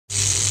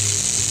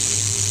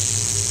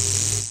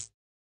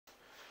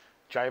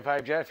Giant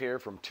 5 Jeff here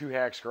from 2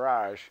 Hacks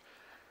Garage.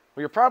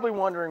 Well, you're probably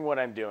wondering what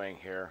I'm doing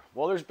here.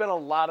 Well, there's been a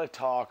lot of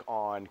talk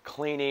on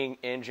cleaning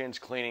engines,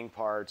 cleaning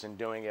parts, and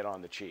doing it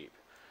on the cheap.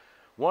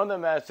 One of the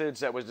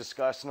methods that was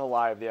discussed in a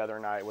live the other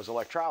night was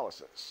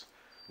electrolysis.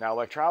 Now,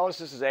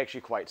 electrolysis is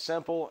actually quite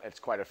simple, it's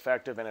quite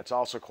effective, and it's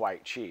also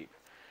quite cheap.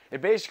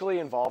 It basically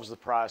involves the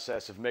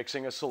process of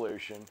mixing a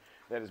solution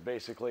that is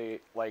basically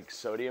like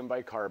sodium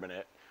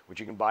bicarbonate, which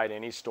you can buy at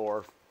any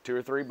store, $2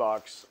 or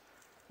 $3,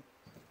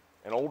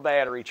 an old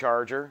battery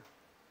charger,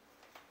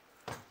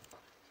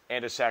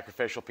 and a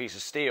sacrificial piece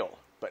of steel,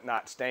 but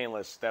not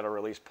stainless, that'll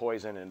release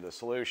poison into the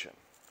solution.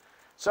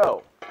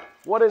 So,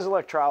 what is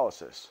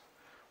electrolysis?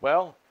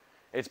 Well,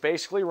 it's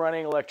basically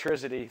running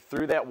electricity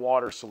through that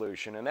water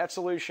solution, and that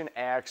solution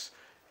acts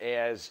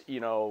as,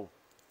 an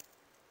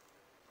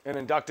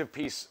inductive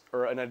piece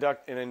or an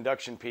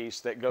induction piece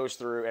that goes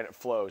through and it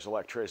flows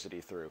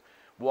electricity through.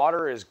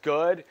 Water is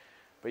good,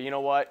 but you know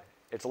what?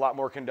 It's a lot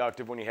more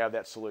conductive when you have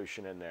that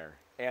solution in there.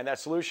 And that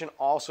solution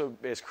also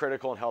is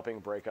critical in helping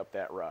break up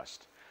that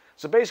rust.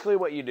 So basically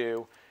what you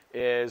do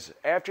is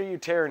after you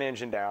tear an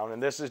engine down,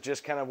 and this is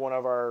just kind of one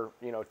of our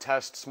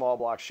test small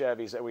block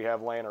Chevys that we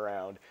have laying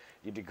around,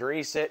 you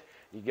degrease it,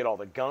 you get all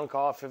the gunk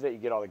off of it, you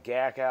get all the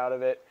gack out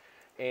of it,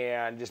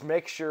 and just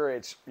make sure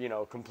it's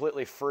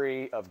completely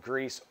free of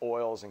grease,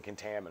 oils, and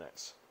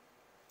contaminants.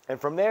 And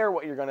from there,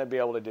 what you're going to be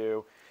able to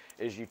do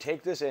is you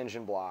take this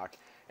engine block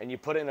and you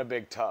put it in a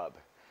big tub.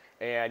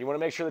 And you want to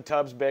make sure the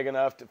tub's big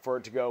enough for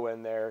it to go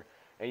in there.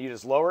 And you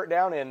just lower it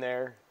down in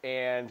there.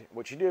 And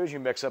what you do is you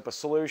mix up a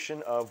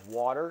solution of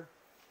water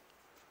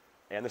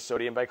and the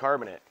sodium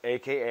bicarbonate,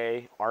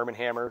 aka Arm &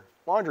 Hammer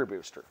laundry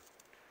booster.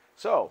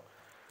 So,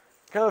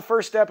 kind of the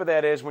first step of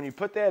that is when you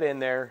put that in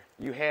there,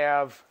 you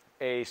have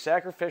a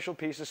sacrificial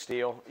piece of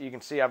steel. You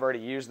can see I've already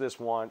used this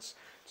once.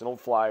 It's an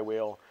old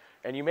flywheel.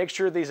 And you make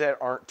sure these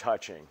aren't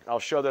touching. I'll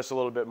show this a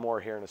little bit more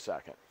here in a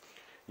second.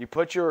 You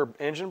put your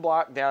engine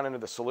block down into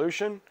the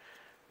solution,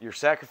 your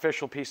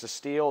sacrificial piece of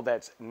steel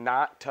that's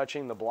not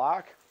touching the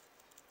block.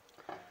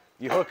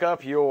 You hook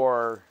up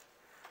your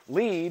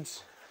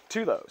leads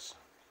to those.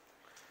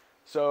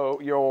 So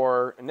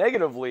your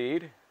negative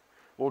lead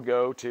will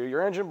go to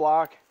your engine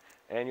block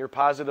and your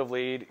positive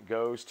lead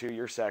goes to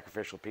your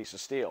sacrificial piece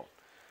of steel.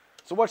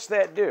 So what's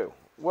that do?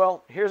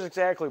 Well, here's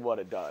exactly what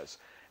it does.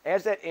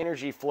 As that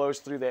energy flows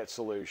through that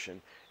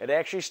solution, it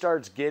actually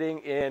starts getting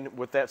in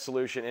with that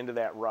solution into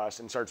that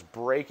rust and starts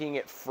breaking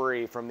it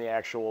free from the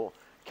actual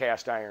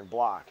cast iron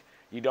block.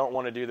 You don't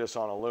want to do this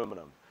on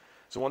aluminum.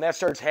 So when that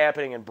starts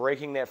happening and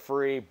breaking that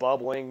free,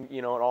 bubbling,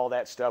 and all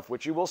that stuff,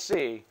 which you will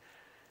see,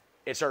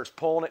 it starts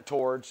pulling it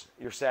towards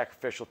your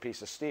sacrificial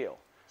piece of steel.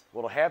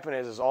 What will happen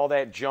is all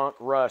that junk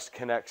rust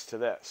connects to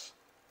this.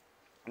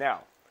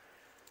 Now,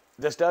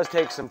 this does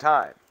take some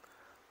time.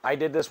 I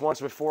did this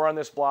once before on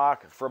this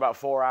block for about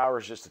 4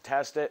 hours just to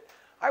test it.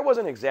 I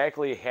wasn't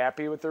exactly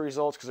happy with the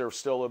results because there was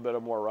still a little bit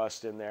of more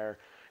rust in there.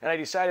 And I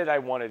decided I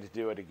wanted to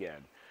do it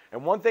again.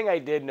 And one thing I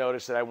did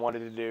notice that I wanted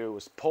to do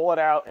was pull it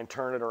out and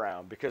turn it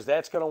around because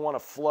that's going to want to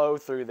flow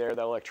through there,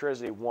 the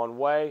electricity, one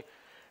way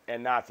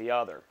and not the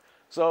other.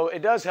 So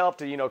it does help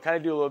to, kind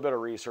of do a little bit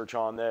of research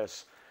on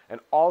this. And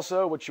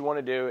also what you want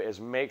to do is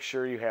make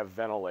sure you have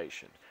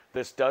ventilation.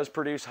 This does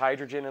produce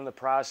hydrogen in the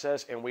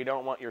process and we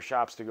don't want your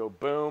shops to go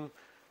boom.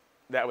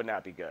 That would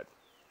not be good.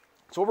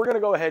 So what we're going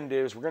to go ahead and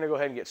do is we're going to go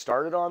ahead and get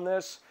started on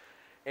this.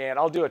 And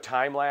I'll do a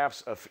time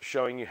lapse of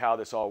showing you how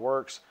this all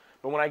works.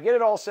 But when I get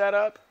it all set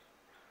up,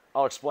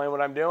 I'll explain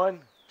what I'm doing.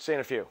 See you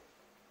in a few.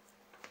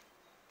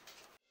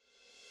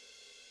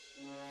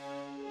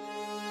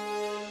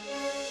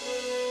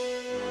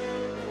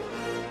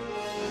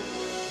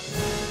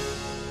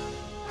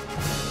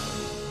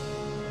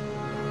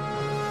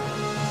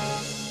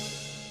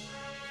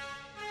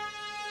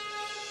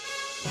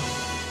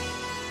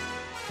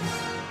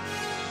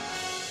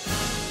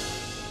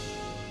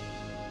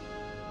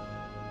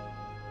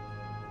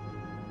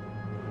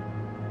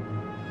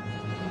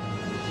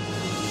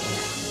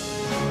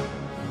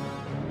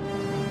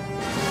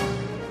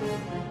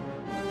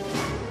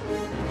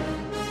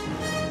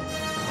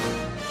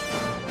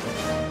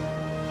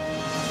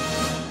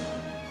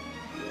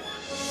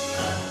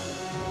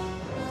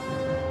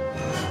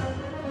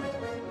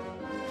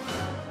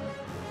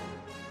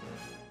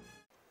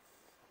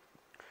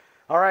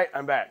 All right,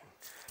 I'm back.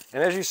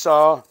 And as you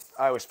saw,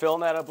 I was filling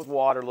that up with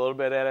water a little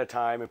bit at a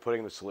time and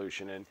putting the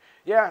solution in.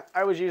 Yeah,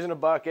 I was using a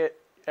bucket.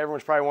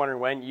 Everyone's probably wondering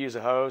when you use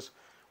a hose.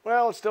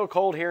 Well, it's still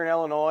cold here in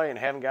Illinois and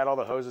haven't got all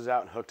the hoses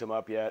out and hooked them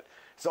up yet.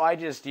 So I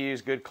just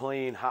use good,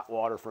 clean, hot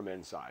water from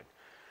inside.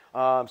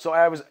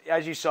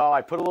 As you saw,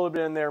 I put a little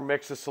bit in there,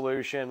 mix the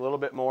solution, a little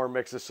bit more,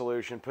 mix the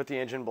solution, put the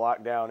engine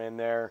block down in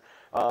there.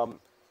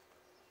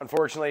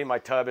 Unfortunately, my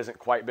tub isn't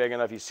quite big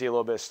enough. You see a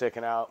little bit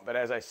sticking out. But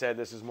as I said,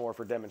 this is more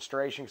for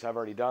demonstration because I've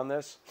already done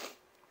this.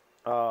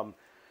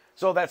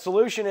 So that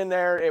solution in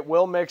there, it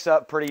will mix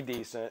up pretty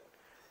decent.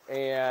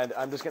 And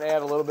I'm just going to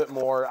add a little bit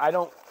more. I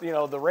don't,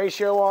 the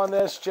ratio on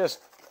this, just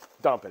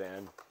dump it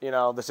in.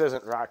 This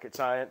isn't rocket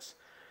science.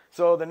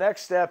 So the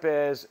next step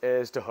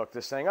is to hook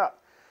this thing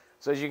up.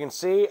 So as you can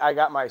see, I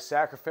got my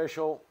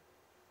sacrificial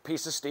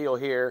piece of steel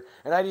here,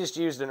 and I just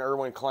used an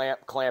Irwin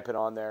clamp it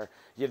on there.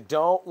 You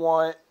don't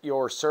want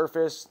your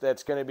surface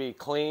that's going to be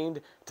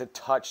cleaned to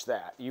touch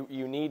that.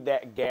 You need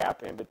that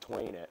gap in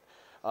between it.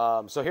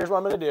 So here's what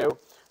I'm going to do.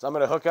 So I'm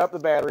going to hook up the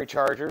battery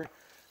charger.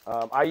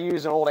 I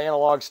use an old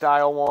analog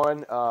style one.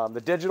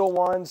 The digital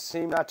ones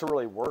seem not to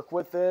really work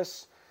with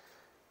this.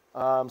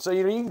 So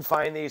you can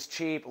find these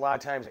cheap a lot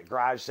of times at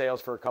garage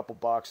sales for a couple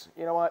bucks.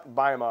 You know what?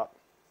 Buy them up.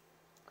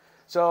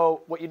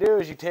 So what you do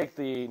is you take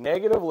the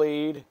negative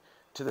lead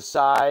to the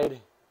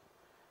side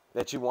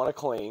that you want to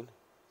clean,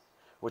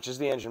 which is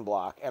the engine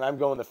block, and I'm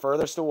going the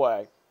furthest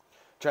away,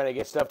 trying to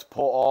get stuff to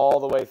pull all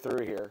the way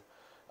through here.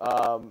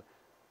 And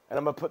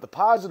I'm going to put the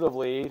positive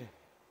lead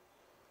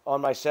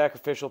on my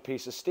sacrificial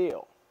piece of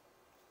steel.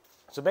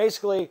 So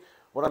basically,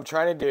 what I'm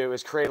trying to do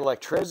is create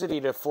electricity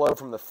to flow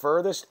from the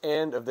furthest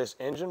end of this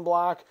engine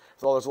block,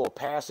 with all those little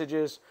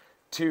passages,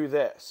 to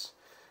this.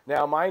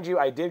 Now, mind you,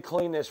 I did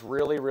clean this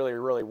really, really,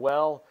 really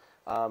well.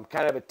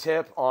 Kind of a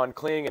tip on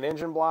cleaning an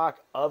engine block: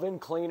 oven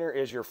cleaner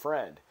is your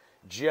friend.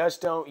 Just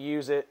don't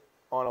use it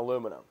on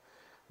aluminum.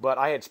 But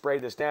I had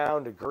sprayed this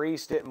down,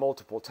 degreased it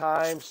multiple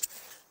times,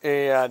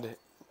 and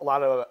a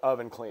lot of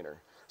oven cleaner.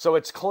 So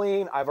it's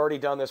clean. I've already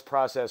done this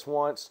process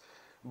once,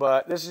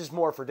 but this is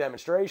more for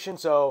demonstration.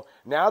 So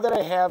now that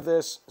I have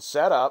this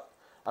set up,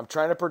 I'm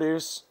trying to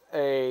produce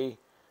a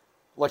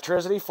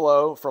electricity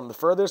flow from the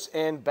furthest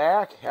end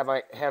back.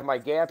 Have my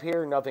gap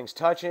here, nothing's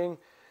touching.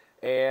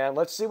 And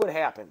let's see what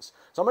happens.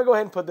 So I'm going to go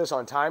ahead and put this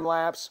on time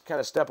lapse,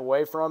 kind of step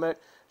away from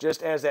it.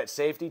 Just as that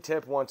safety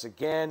tip, once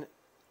again,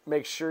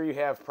 make sure you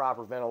have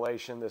proper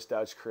ventilation. This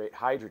does create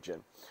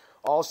hydrogen.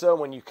 Also,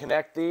 when you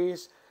connect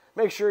these,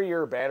 make sure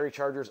your battery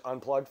charger is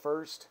unplugged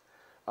first.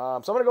 So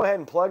I'm going to go ahead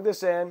and plug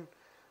this in,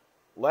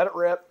 let it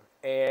rip,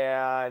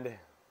 and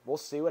we'll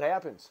see what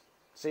happens.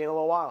 See you in a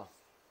little while.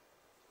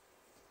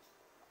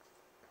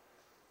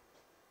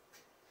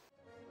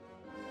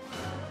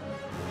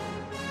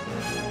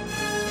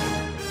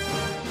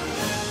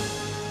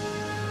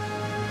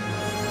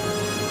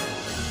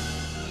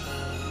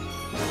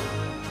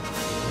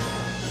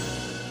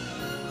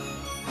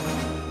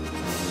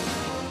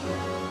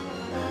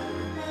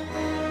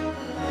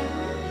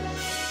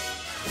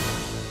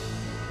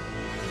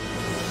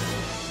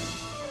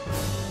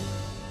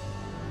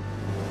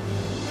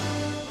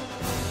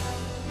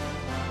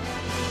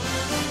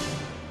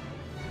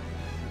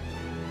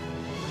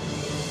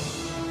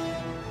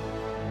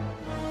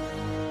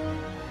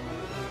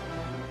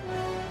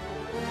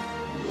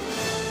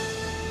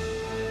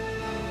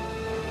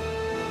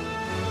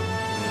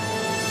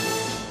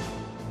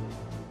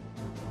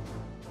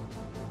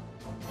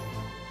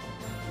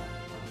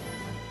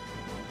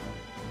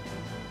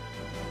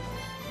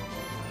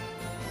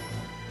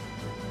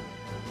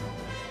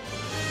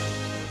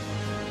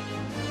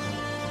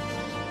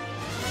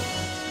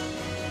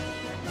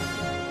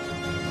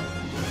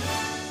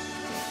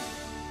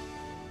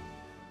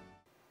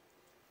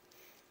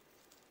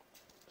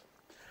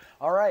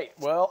 All right,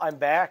 well, I'm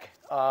back.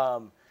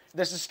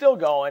 This is still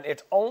going.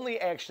 It's only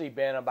actually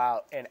been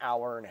about an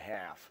hour and a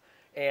half.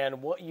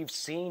 And what you've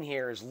seen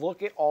here is,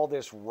 look at all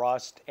this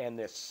rust and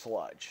this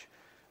sludge.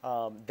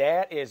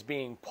 That is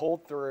being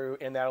pulled through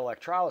in that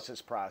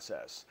electrolysis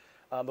process.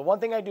 The one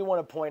thing I do want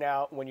to point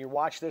out, when you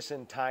watch this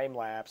in time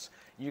lapse,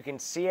 you can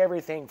see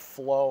everything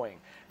flowing.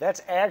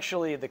 That's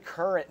actually the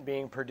current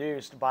being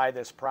produced by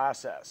this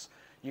process.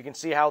 You can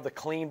see how the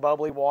clean,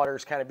 bubbly water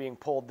is kind of being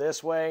pulled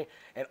this way,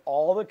 and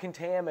all the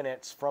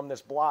contaminants from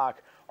this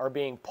block are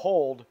being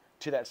pulled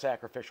to that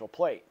sacrificial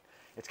plate.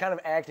 It's kind of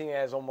acting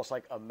as almost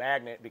like a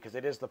magnet, because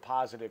it is the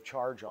positive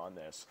charge on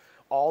this.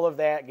 All of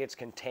that gets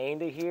contained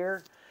to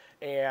here,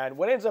 and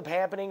what ends up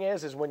happening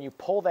is when you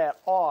pull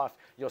that off,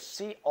 you'll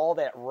see all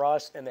that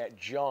rust and that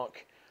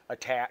junk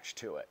attached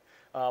to it.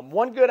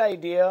 One good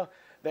idea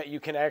that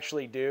you can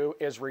actually do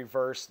is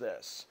reverse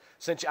this.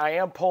 Since I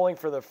am pulling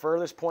for the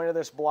furthest point of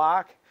this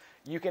block,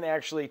 you can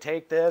actually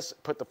take this,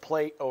 put the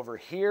plate over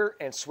here,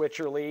 and switch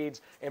your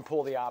leads and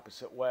pull the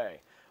opposite way.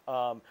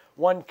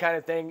 One kind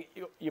of thing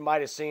you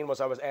might have seen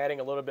was I was adding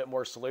a little bit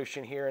more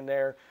solution here and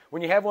there.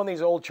 When you have one of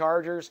these old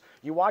chargers,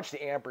 you watch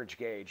the amperage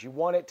gauge. You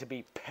want it to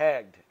be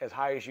pegged as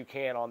high as you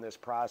can on this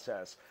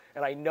process.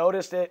 And I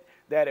noticed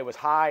that it was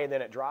high and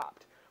then it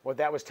dropped. What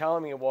that was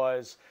telling me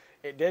was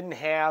it didn't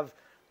have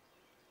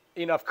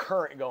enough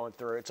current going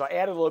through it. So I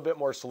added a little bit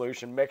more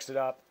solution, mixed it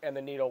up, and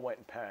the needle went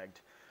and pegged.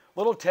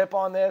 Little tip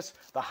on this: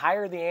 the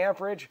higher the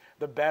amperage,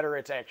 the better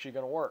it's actually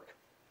going to work.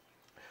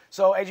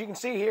 So as you can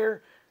see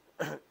here,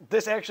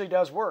 this actually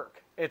does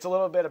work. It's a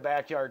little bit of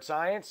backyard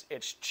science.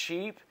 It's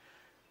cheap,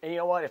 and you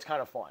know what? It's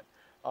kind of fun.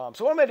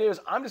 So what I'm going to do is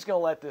I'm just going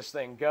to let this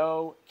thing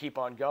go, keep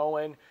on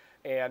going,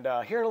 and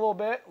here in a little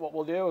bit, what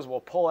we'll do is we'll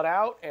pull it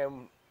out,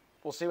 and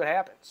we'll see what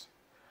happens.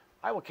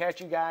 I will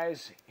catch you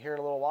guys here in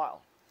a little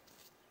while.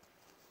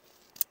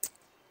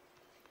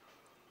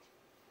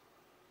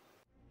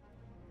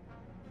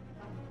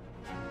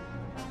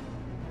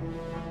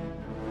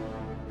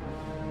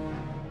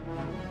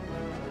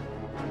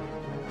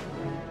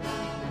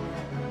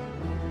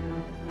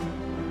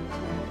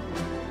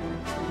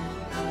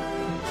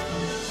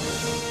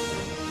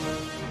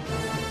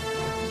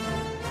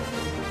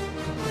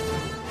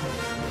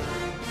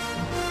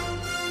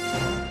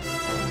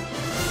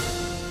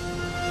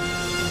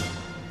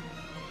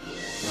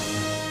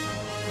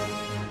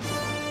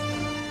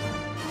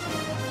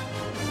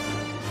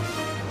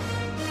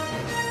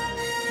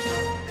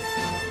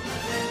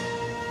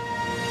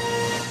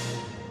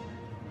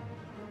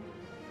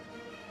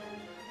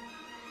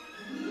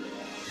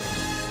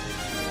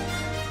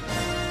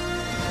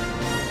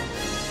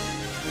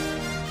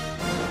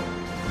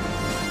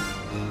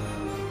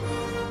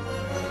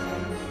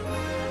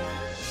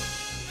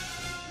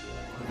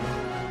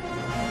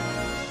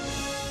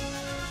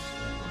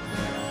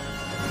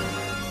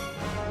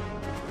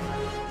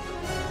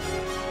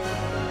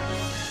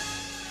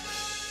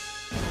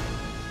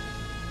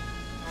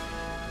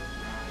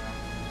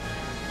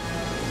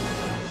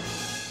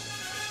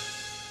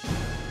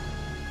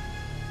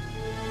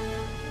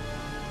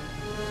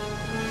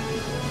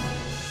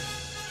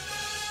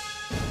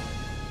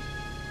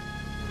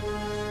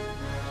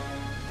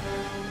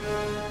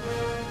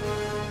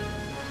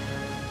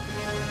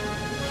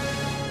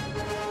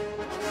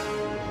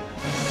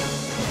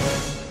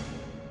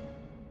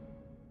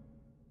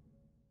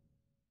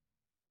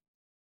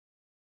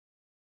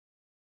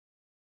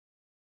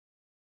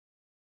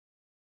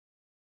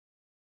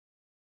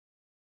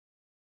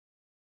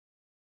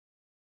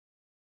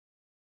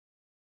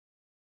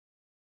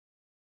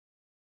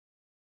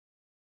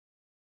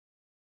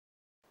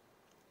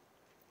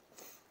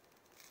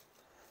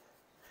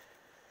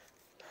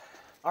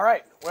 All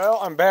right, well,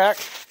 I'm back.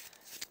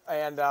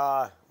 And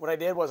what I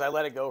did was I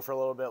let it go for a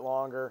little bit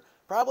longer.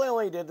 Probably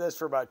only did this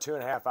for about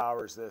 2.5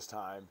 hours this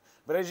time.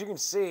 But as you can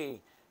see,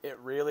 it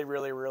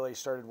really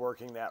started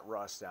working that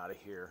rust out of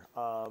here.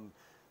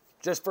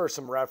 Just for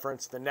some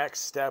reference, the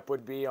next step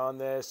would be on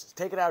this,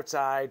 take it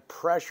outside,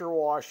 pressure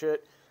wash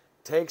it,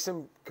 take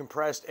some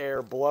compressed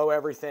air, blow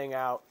everything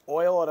out,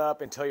 oil it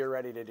up until you're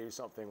ready to do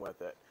something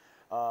with it.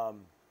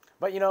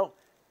 But you know,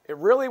 it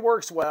really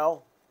works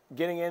well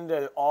getting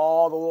into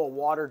all the little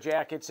water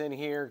jackets in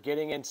here,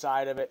 getting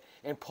inside of it,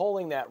 and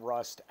pulling that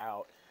rust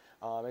out.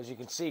 As you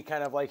can see,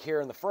 kind of like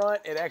here in the front,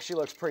 it actually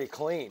looks pretty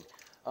clean.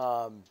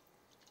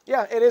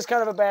 Yeah, it is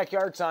kind of a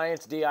backyard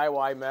science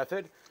DIY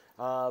method.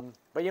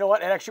 But you know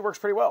what? It actually works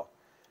pretty well.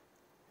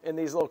 In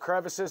these little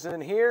crevices in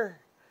here,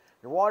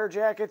 your water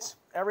jackets,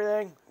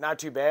 everything, not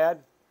too bad.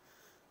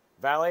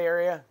 Valley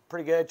area,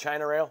 pretty good.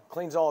 China rail,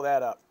 cleans all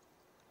that up.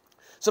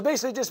 So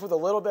basically just with a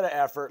little bit of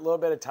effort, a little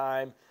bit of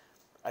time,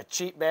 a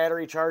cheap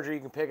battery charger you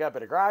can pick up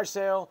at a garage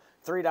sale,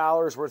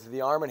 $3 worth of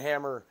the Arm &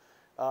 Hammer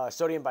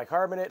sodium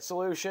bicarbonate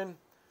solution.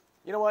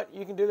 You know what?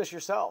 You can do this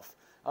yourself.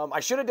 I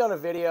should have done a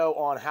video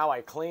on how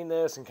I clean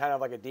this and kind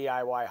of like a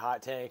DIY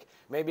hot tank.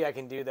 Maybe I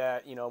can do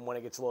that, you know, when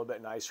it gets a little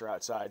bit nicer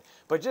outside.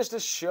 But just to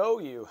show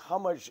you how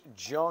much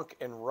junk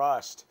and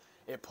rust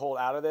it pulled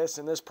out of this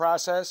in this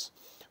process,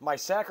 my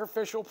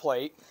sacrificial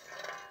plate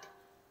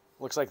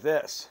looks like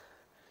this.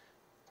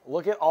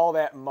 Look at all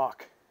that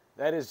muck.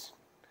 That is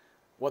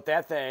what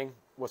that thing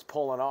was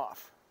pulling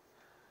off.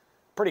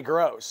 Pretty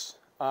gross.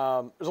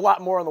 There's a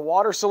lot more in the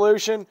water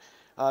solution.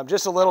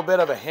 Just a little bit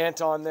of a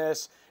hint on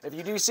this. If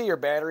you do see your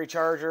battery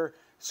charger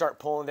start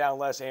pulling down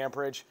less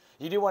amperage,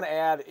 you do want to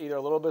add either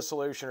a little bit of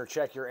solution or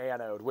check your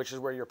anode, which is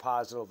where your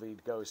positive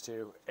lead goes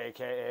to,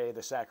 aka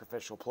the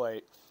sacrificial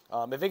plate.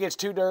 If it gets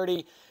too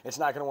dirty, it's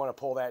not going to want to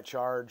pull that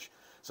charge.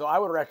 So I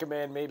would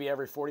recommend maybe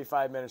every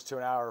 45 minutes to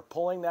an hour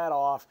pulling that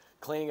off,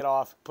 cleaning it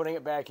off, putting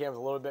it back in with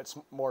a little bit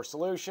more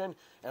solution,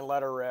 and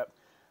let her rip.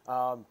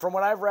 From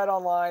what I've read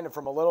online and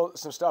from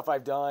some stuff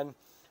I've done,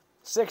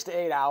 6 to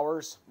 8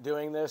 hours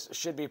doing this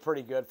should be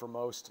pretty good for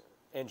most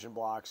engine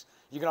blocks.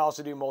 You can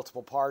also do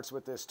multiple parts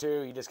with this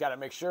too. You just got to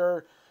make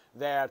sure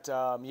that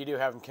you do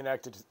have them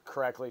connected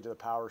correctly to the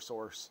power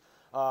source.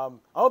 I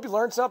hope you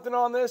learned something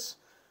on this.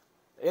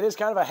 It is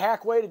kind of a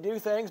hack way to do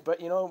things, but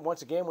you know,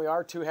 once again, we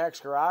are 2 Hacks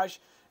Garage,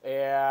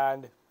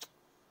 and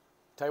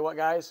tell you what,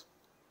 guys,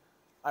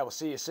 I will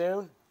see you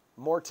soon.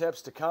 More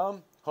tips to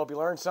come. Hope you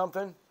learned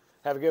something.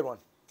 Have a good one.